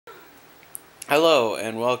Hello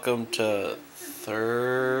and welcome to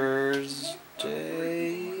Thursday.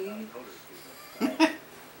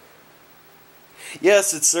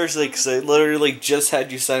 Yes, it's Thursday because I literally just had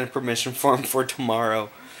you sign a permission form for tomorrow.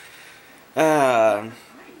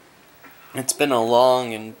 It's been a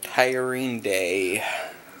long and tiring day.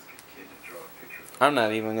 I'm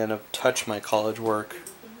not even gonna touch my college work.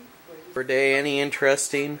 For day, any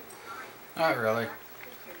interesting? Not really.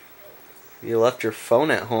 You left your phone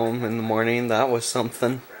at home in the morning. That was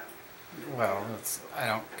something. Well, I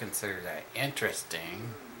don't consider that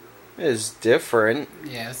interesting. It is different.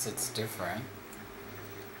 Yes, it's different.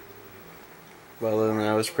 Well, then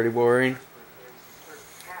that was pretty boring.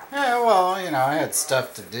 Yeah, well, I had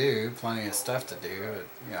stuff to do, plenty of stuff to do,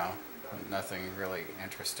 but, nothing really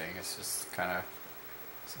interesting. It's just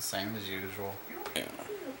it's the same as usual.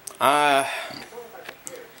 Yeah.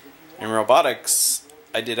 In robotics,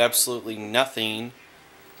 I did absolutely nothing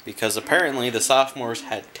because apparently the sophomores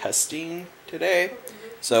had testing today.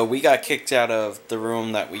 So we got kicked out of the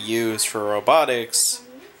room that we use for robotics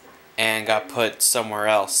and got put somewhere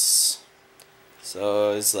else.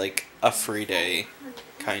 So it was like a free day,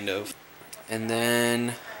 kind of. And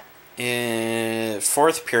then in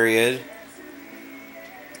fourth period,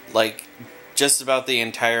 like just about the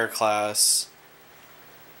entire class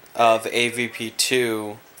of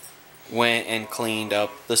AVP2 went and cleaned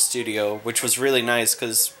up the studio, which was really nice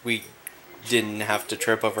because we didn't have to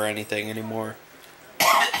trip over anything anymore.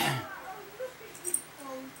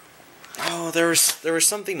 Oh, there was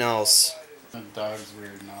something else. The dog's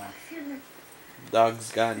weird now.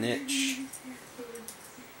 Dog's got an itch.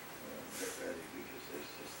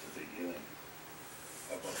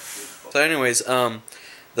 So anyways,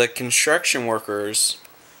 the construction workers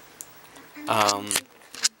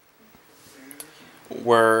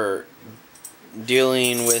were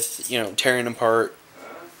dealing with, tearing apart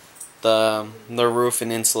the roof and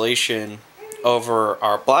insulation over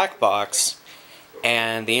our black box,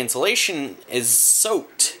 and the insulation is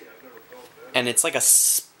soaked and it's like a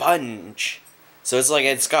sponge. So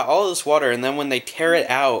it's got all this water, and then when they tear it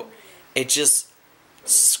out, they just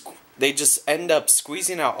end up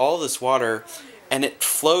squeezing out all this water, and it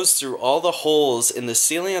flows through all the holes in the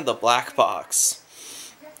ceiling of the black box.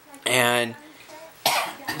 And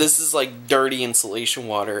this is like dirty insulation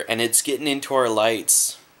water, and it's getting into our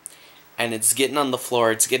lights, and it's getting on the floor,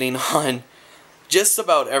 it's getting on just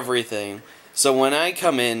about everything. So when I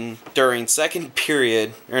come in during first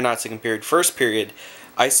period,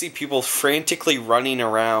 I see people frantically running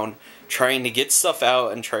around trying to get stuff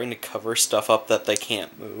out and trying to cover stuff up that they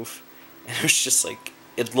can't move. And it was just like,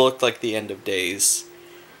 it looked like the end of days.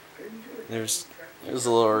 It was a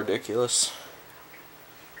little ridiculous.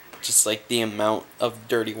 Just like the amount of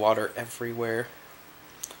dirty water everywhere.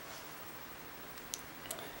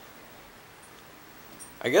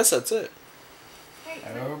 I guess that's it.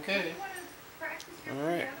 Okay.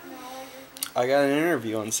 Alright. I got an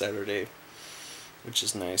interview on Saturday, which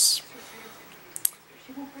is nice.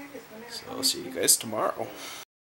 So I'll see you guys tomorrow.